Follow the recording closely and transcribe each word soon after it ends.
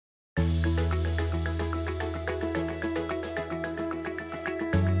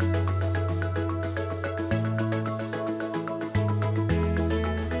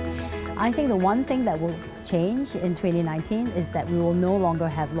I think the one thing that will change in 2019 is that we will no longer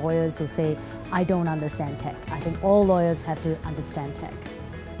have lawyers who say, I don't understand tech. I think all lawyers have to understand tech.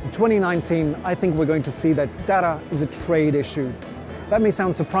 In 2019, I think we're going to see that data is a trade issue. That may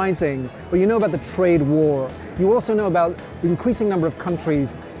sound surprising, but you know about the trade war. You also know about the increasing number of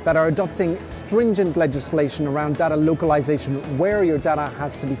countries that are adopting stringent legislation around data localization, where your data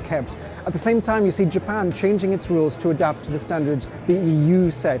has to be kept. At the same time, you see Japan changing its rules to adapt to the standards the EU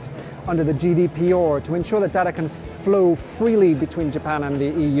set under the GDPR to ensure that data can flow freely between Japan and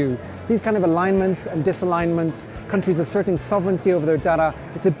the EU. These kind of alignments and disalignments, countries asserting sovereignty over their data,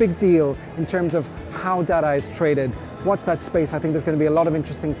 it's a big deal in terms of how data is traded. Watch that space. I think there's going to be a lot of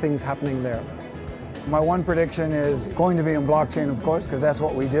interesting things happening there. My one prediction is going to be in blockchain, of course, because that's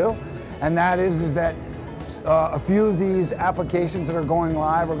what we do. And that is that a few of these applications that are going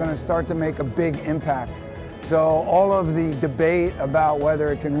live are going to start to make a big impact. So all of the debate about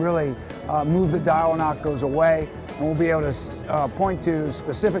whether it can really move the dial or not goes away, and we'll be able to point to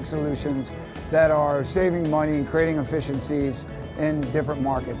specific solutions that are saving money and creating efficiencies in different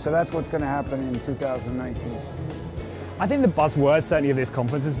markets. So that's what's going to happen in 2019. I think the buzzword certainly of this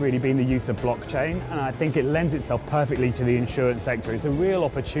conference has really been the use of blockchain, and I think it lends itself perfectly to the insurance sector. It's a real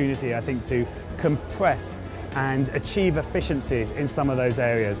opportunity, I think, to compress and achieve efficiencies in some of those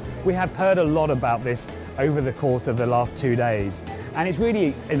areas. We have heard a lot about this over the course of the last 2 days, and it's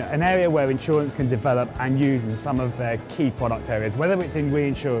really an area where insurance can develop and use in some of their key product areas, whether it's in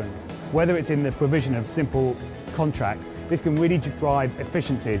reinsurance, whether it's in the provision of simple contracts. This can really drive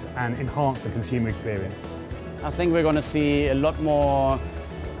efficiencies and enhance the consumer experience. I think we're going to see a lot more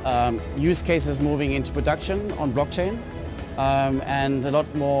use cases moving into production on blockchain and a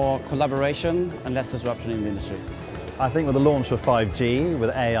lot more collaboration and less disruption in the industry. I think with the launch of 5G,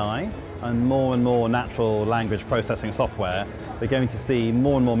 with AI and more natural language processing software, we're going to see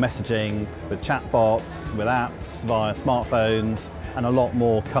more and more messaging with chatbots, with apps via smartphones, and a lot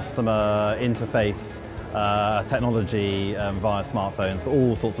more customer interface technology via smartphones for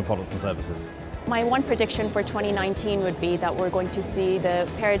all sorts of products and services. My one prediction for 2019 would be that we're going to see the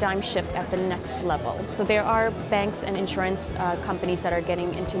paradigm shift at the next level. So there are banks and insurance companies that are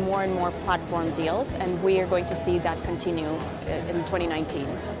getting into more and more platform deals, and we are going to see that continue in 2019.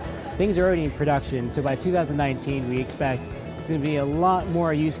 Things are already in production, so by 2019 we expect there's going to be a lot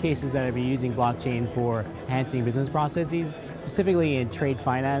more use cases that will be using blockchain for enhancing business processes, specifically in trade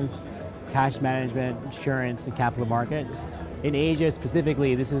finance, cash management, insurance, and capital markets. In Asia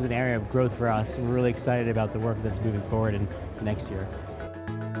specifically, this is an area of growth for us, and we're really excited about the work that's moving forward in next year.